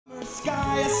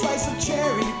finest slice of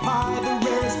cherry pie, the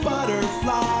rarest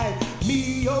butterfly.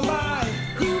 Me, oh my.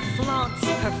 Who flaunts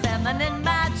her feminine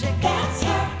magic? That's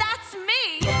her. That's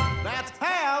me. That's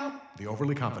Pam, the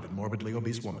overly confident, morbidly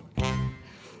obese woman.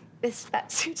 This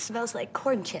fat suit smells like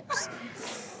corn chips.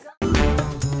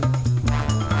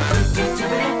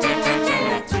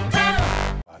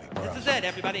 This is it,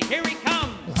 everybody. Here he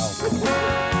comes. No,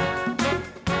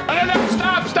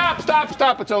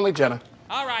 stop. It's only Jenna.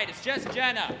 All right, it's just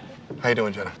Jenna. How you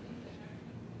doing, Jenna?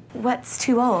 What's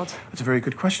too old? That's a very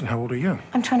good question. How old are you?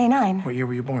 I'm 29. What year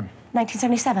were you born?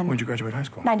 1977. When did you graduate high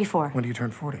school? 94. When did you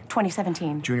turn 40?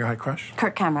 2017. Junior high crush?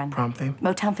 Kirk Cameron. Prom theme?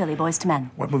 Motown Philly, Boys to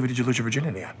Men. What movie did you lose your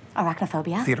virginity at?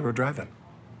 Arachnophobia. Theater or drive-in?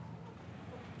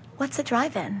 What's a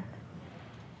drive-in?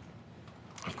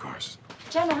 Of course.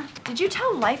 Jenna, did you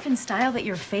tell Life and Style that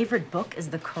your favorite book is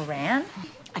the Koran?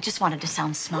 I just wanted to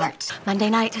sound smart. Monday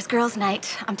night is girls'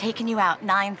 night. I'm taking you out,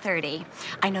 9:30.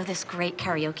 I know this great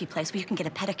karaoke place where you can get a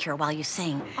pedicure while you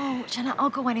sing. Oh, Jenna, I'll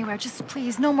go anywhere. Just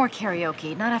please, no more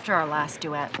karaoke. Not after our last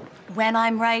duet. When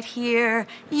I'm right here,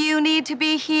 you need to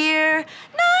be here.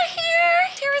 Not here.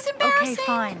 Here is embarrassing. Okay,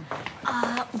 fine.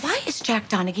 Why is Jack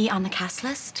Donaghy on the cast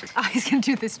list? Oh, he's gonna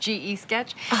do this GE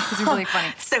sketch. This is really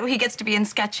funny. So he gets to be in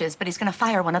sketches, but he's gonna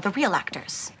fire one of the real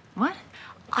actors. What?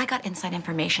 I got inside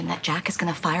information that Jack is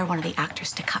gonna fire one of the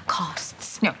actors to cut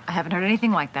costs. No, I haven't heard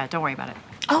anything like that. Don't worry about it.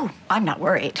 Oh, I'm not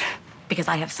worried, because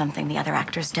I have something the other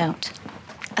actors don't.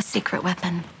 A secret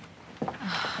weapon.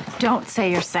 Don't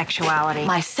say your sexuality.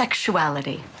 My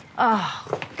sexuality. Oh,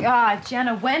 God,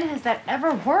 Jenna, when has that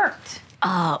ever worked?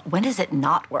 When has it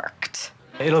not worked?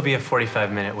 It'll be a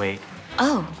 45-minute wait.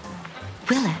 Oh,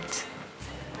 will it?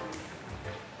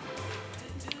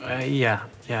 Yeah,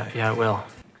 it will.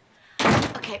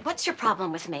 Okay, what's your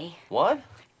problem with me? What?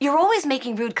 You're always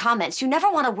making rude comments. You never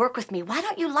want to work with me. Why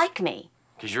don't you like me?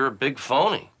 Because you're a big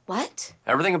phony. What?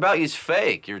 Everything about you's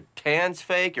fake. Your tan's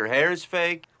fake, your hair's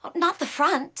fake. Oh, not the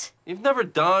front. You've never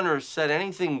done or said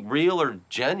anything real or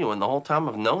genuine the whole time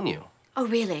I've known you. Oh,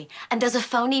 really? And does a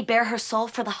phony bare her soul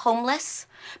for the homeless?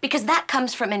 Because that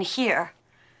comes from in here.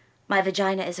 My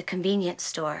vagina is a convenience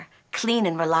store, clean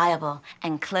and reliable,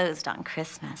 and closed on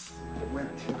Christmas.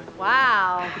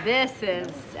 Wow, this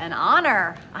is an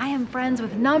honor. I am friends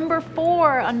with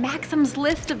 #4 on Maxim's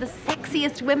list of the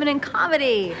sexiest women in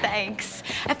comedy. Thanks.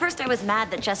 At first I was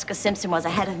mad that Jessica Simpson was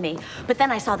ahead of me, but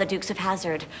then I saw the Dukes of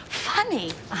Hazzard.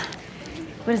 Funny.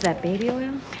 What is that, baby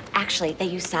oil? Actually, they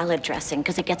use salad dressing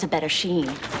because it gets a better sheen.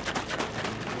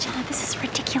 Jenna, this is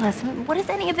ridiculous. What does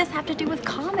any of this have to do with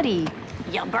comedy?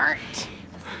 You burnt.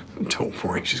 Don't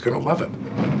worry, she's gonna love it.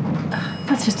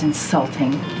 That's just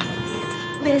insulting.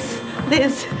 Liz,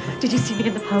 did you see me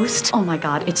in the Post? Oh my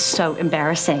God, it's so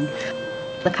embarrassing.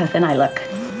 Look how thin I look.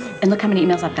 And look how many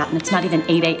emails I've gotten. It's not even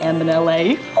 8 a.m. in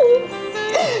LA.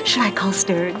 Oh. Should I call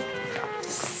Stern?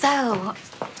 So,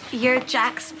 you're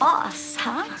Jack's boss,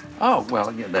 huh? Oh,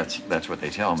 well, yeah, that's what they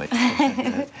tell me.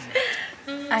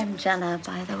 I'm Jenna,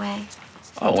 by the way.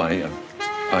 Oh, I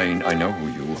know who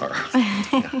you are.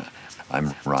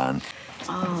 I'm Ron.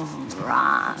 Oh,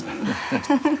 Ron.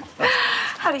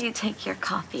 How do you take your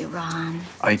coffee, Ron?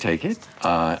 I take it.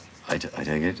 I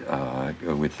take it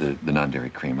with the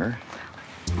non-dairy creamer.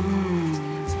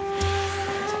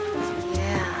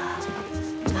 Yeah.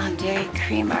 Non-dairy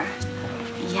creamer.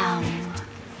 Yum.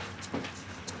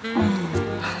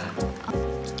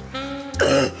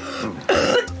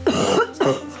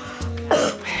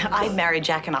 I'd marry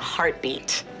Jack in a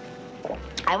heartbeat.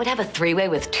 I would have a three-way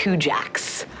with 2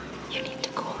 Jacks. You need to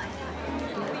call it.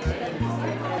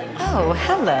 Oh,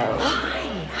 hello.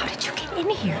 Hi, how did you get in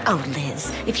here? Oh,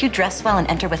 Liz, if you dress well and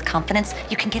enter with confidence,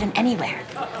 you can get in anywhere.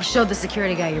 You showed the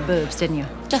security guy your boobs, didn't you?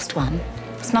 Just one.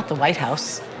 It's not the White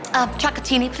House.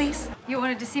 Chocolatini, please. You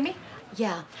wanted to see me?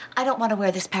 Yeah, I don't want to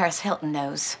wear this Paris Hilton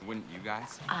nose. Wouldn't you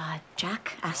guys?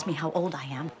 Jack asked me how old I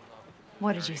am.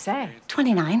 What did you say?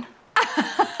 29.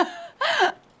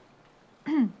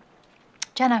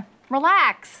 Jenna,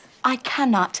 relax. I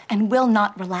cannot and will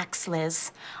not relax,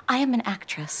 Liz. I am an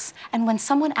actress, and when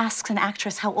someone asks an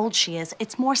actress how old she is,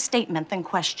 it's more statement than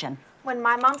question. When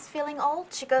my mom's feeling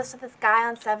old, she goes to this guy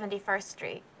on 71st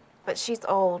Street. But she's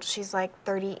old. She's like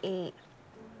 38.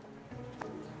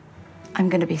 I'm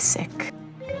gonna be sick.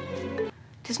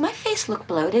 Does my face look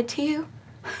bloated to you?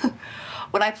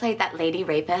 When I played that lady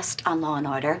rapist on Law &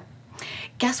 Order,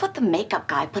 guess what the makeup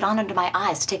guy put on under my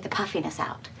eyes to take the puffiness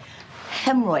out?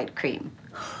 Hemorrhoid cream.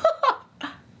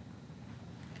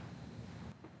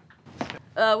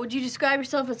 Would you describe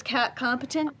yourself as cat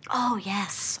competent? Oh,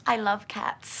 yes. I love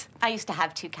cats. I used to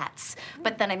have 2 cats,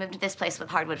 but then I moved to this place with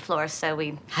hardwood floors, so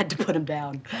we had to put them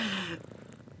down.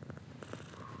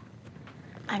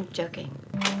 I'm joking.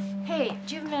 Hey,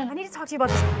 do you have a minute? I need to talk to you about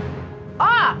this.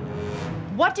 Ah!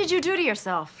 What did you do to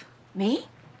yourself? Me?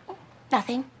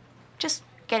 Nothing. Just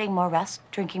getting more rest,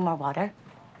 drinking more water.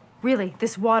 Really?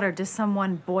 This water, does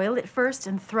someone boil it first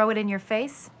and throw it in your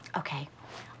face? Okay.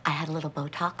 I had a little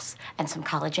Botox and some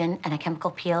collagen and a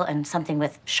chemical peel and something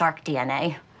with shark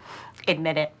DNA.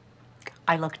 Admit it,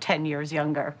 I look 10 years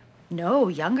younger. No,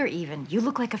 younger even. You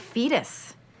look like a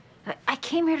fetus. I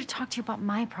came here to talk to you about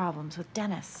my problems with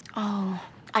Dennis. Oh,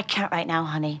 I can't right now,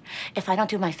 honey. If I don't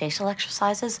do my facial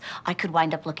exercises, I could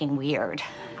wind up looking weird.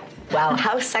 Wow,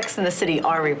 how Sex in the City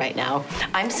are we right now?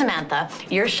 I'm Samantha,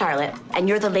 you're Charlotte, and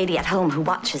you're the lady at home who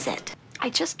watches it.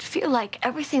 I just feel like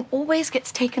everything always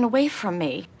gets taken away from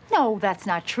me. No, that's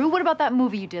not true. What about that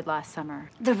movie you did last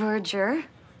summer? The Verger?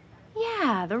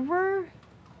 Yeah,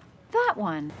 that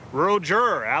one. Rural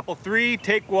Juror, Apple 3,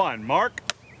 take 1. Mark?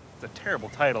 It's a terrible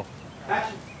title.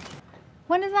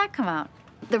 When does that come out?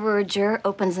 The Verger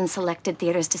opens in selected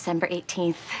theaters December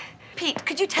 18th. Pete,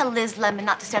 could you tell Liz Lemon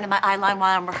not to stand in my eye line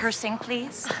while I'm rehearsing,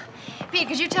 please? Pete,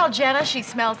 could you tell Jenna she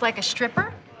smells like a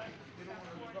stripper?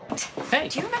 Hey.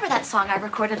 Do you remember that song I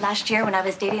recorded last year when I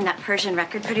was dating that Persian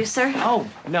record producer? Oh,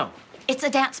 no. It's a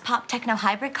dance pop techno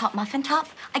hybrid called Muffin Top.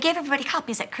 I gave everybody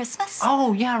copies at Christmas.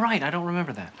 Oh, yeah, right. I don't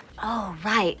remember that. Oh,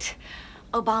 right.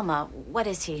 Obama, what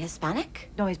is he,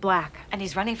 Hispanic? No, he's black. And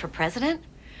he's running for president?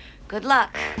 Good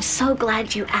luck. I'm so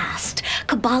glad you asked.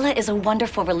 Kabbalah is a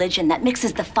wonderful religion that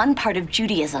mixes the fun part of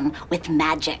Judaism with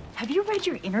magic. Have you read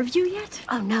your interview yet?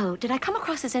 Oh, no. Did I come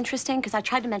across as interesting? Because I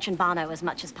tried to mention Bono as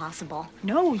much as possible.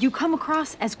 No, you come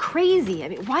across as crazy. I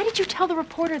mean, why did you tell the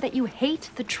reporter that you hate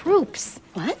the troops?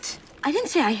 What? I didn't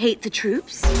say I hate the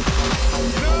troops. You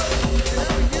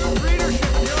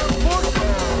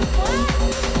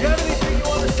have anything you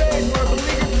want to say to our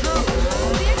beleaguered troops?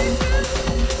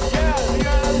 Yeah,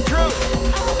 the troops.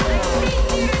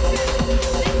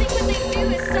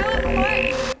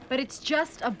 But it's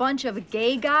just a bunch of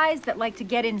gay guys that like to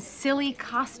get in silly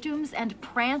costumes and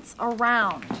prance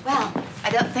around. Well, I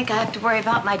don't think I have to worry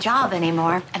about my job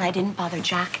anymore, and I didn't bother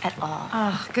Jack at all.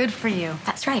 Oh, good for you.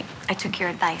 That's right. I took your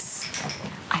advice.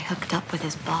 I hooked up with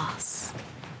his boss.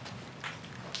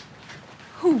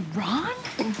 Who, Ron?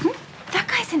 Mm-hmm. That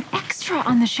guy's an extra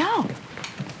on the show.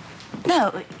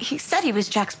 No, he said he was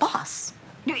Jack's boss.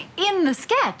 In the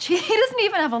sketch. He doesn't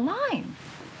even have a line.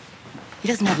 He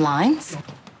doesn't have lines?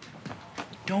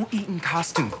 Don't eat in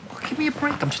costume. Give me a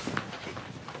break. I'm just...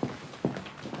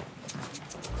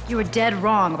 You were dead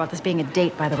wrong about this being a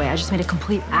date, by the way. I just made a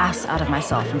complete ass out of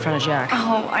myself in front of Jack.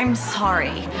 Oh, I'm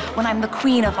sorry. When I'm the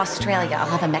Queen of Australia, I'll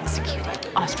have him executed.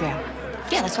 Austria.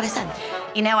 Yeah, that's what I said.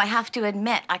 You know, I have to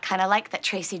admit, I kind of like that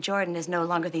Tracy Jordan is no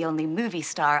longer the only movie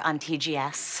star on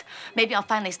TGS. Maybe I'll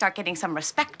finally start getting some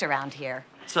respect around here.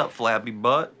 What's up, flabby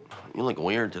butt? You look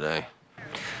weird today.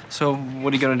 So,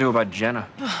 what are you gonna do about Jenna?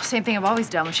 Same thing I've always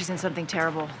done when she's in something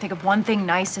terrible. Think of one thing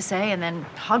nice to say and then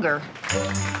hug her.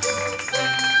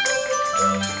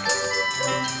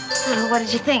 So, what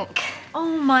did you think?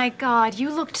 Oh my God, you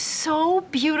looked so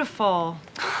beautiful.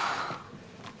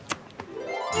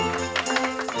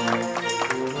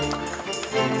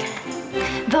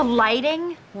 The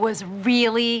lighting was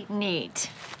really neat.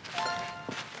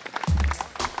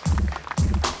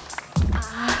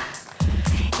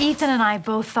 Ethan and I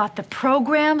both thought the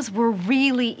programs were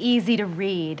really easy to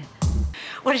read.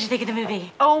 What did you think of the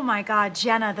movie? Oh my God,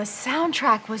 Jenna, the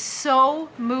soundtrack was so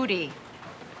moody.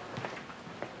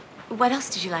 What else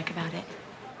did you like about it?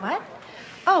 What?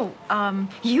 Oh,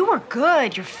 you were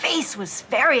good. Your face was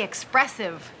very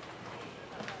expressive.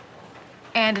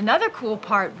 And another cool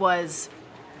part was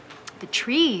the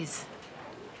trees.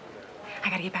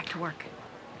 I gotta get back to work.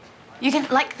 You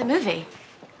didn't like the movie?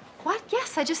 What?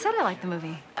 Yes, I just said I liked the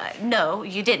movie. No,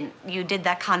 you didn't. You did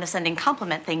that condescending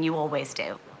compliment thing you always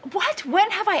do. What? When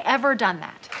have I ever done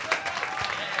that?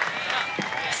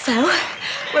 So,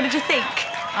 what did you think?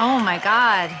 Oh my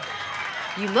God.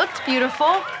 You looked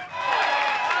beautiful.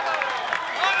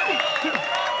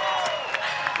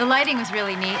 The lighting was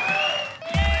really neat.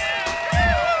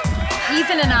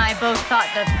 Ethan and I both thought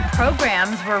the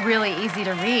programs were really easy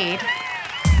to read.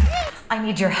 I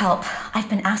need your help. I've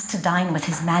been asked to dine with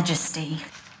His Majesty.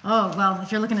 Oh, well, if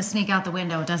you're looking to sneak out the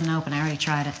window, it doesn't open. I already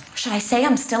tried it. Should I say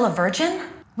I'm still a virgin?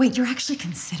 Wait, you're actually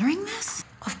considering this?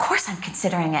 Of course I'm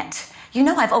considering it. You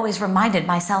know I've always reminded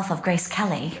myself of Grace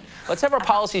Kelly. Let's have our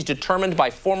policies determined by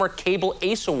former Cable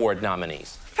Ace Award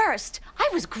nominees. First, I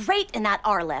was great in that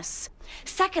R-list.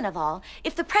 Second of all,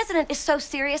 if the president is so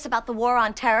serious about the war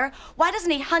on terror, why doesn't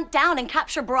he hunt down and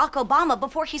capture Barack Obama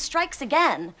before he strikes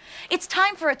again? It's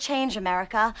time for a change,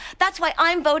 America. That's why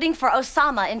I'm voting for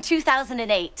Osama in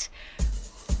 2008.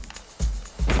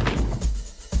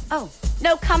 Oh,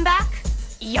 no comeback?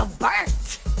 You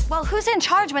burnt. Well, who's in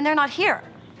charge when they're not here?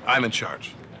 I'm in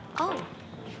charge. Oh,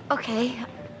 okay.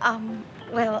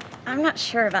 Well, I'm not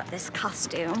sure about this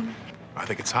costume. I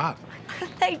think it's hot.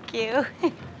 Thank you.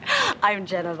 I'm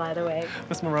Jenna, by the way.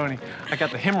 Miss Maroney, I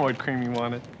got the hemorrhoid cream you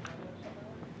wanted.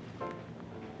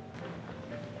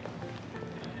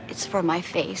 It's for my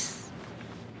face.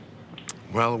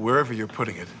 Well, wherever you're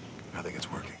putting it, I think it's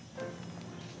working.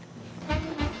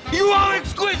 You are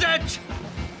exquisite!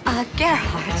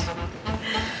 Gerhard,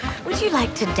 would you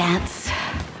like to dance?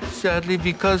 Sadly,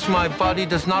 because my body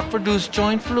does not produce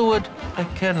joint fluid, I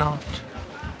cannot.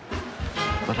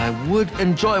 But I would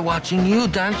enjoy watching you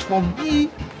dance for me.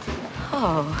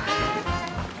 Oh.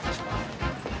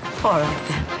 All right,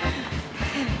 then.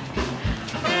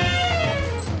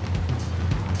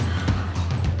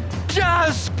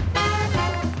 Jazz!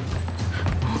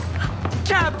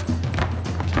 Tap!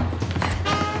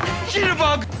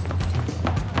 Jitterbug!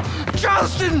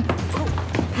 Charleston!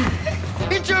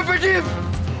 Interpretive!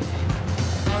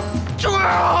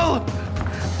 Twirl!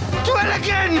 Twirl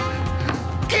again!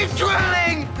 Keep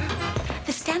twirling!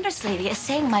 The standards lady is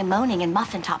saying my moaning in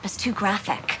muffin top is too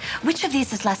graphic. Which of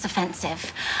these is less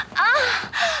offensive?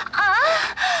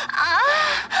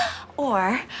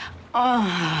 Or,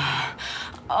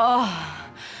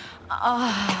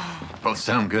 Both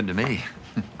sound good to me.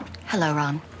 Hello,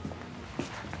 Ron.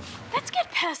 Let's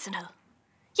get personal.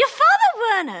 Your father,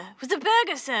 Werner, was a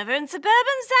burger server in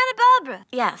suburban Santa Barbara.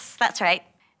 Yes, that's right.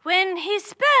 When he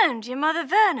spurned your mother,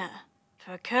 Werner,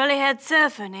 for a curly-haired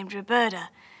surfer named Roberta,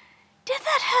 did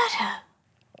that hurt her?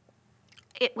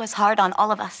 It was hard on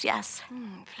all of us, yes.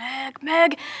 Flag,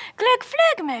 meg, gleg,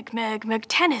 flag, meg,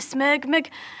 tennis, meg,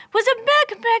 was a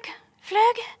meg,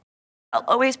 flag? I'll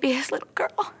always be his little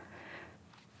girl.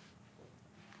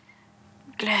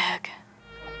 Gleg.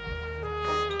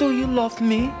 Do you love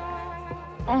me?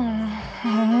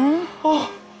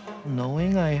 Oh,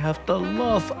 knowing I have the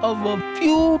love of a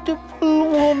beautiful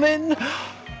woman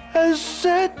has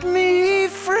set me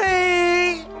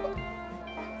free.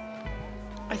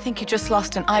 I think you just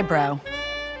lost an eyebrow.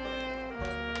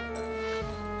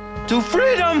 To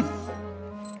freedom!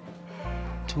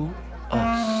 To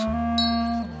us.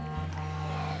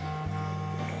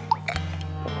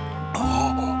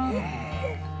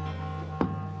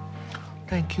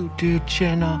 Thank you, dear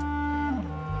Jenna.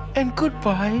 And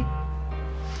goodbye.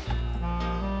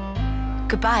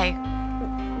 Goodbye.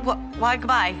 Why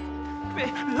goodbye?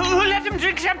 Let him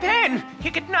drink champagne.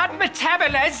 He could not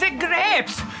metabolize the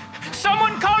grapes.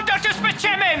 Someone call Dr.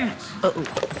 Spachemin! Uh-oh.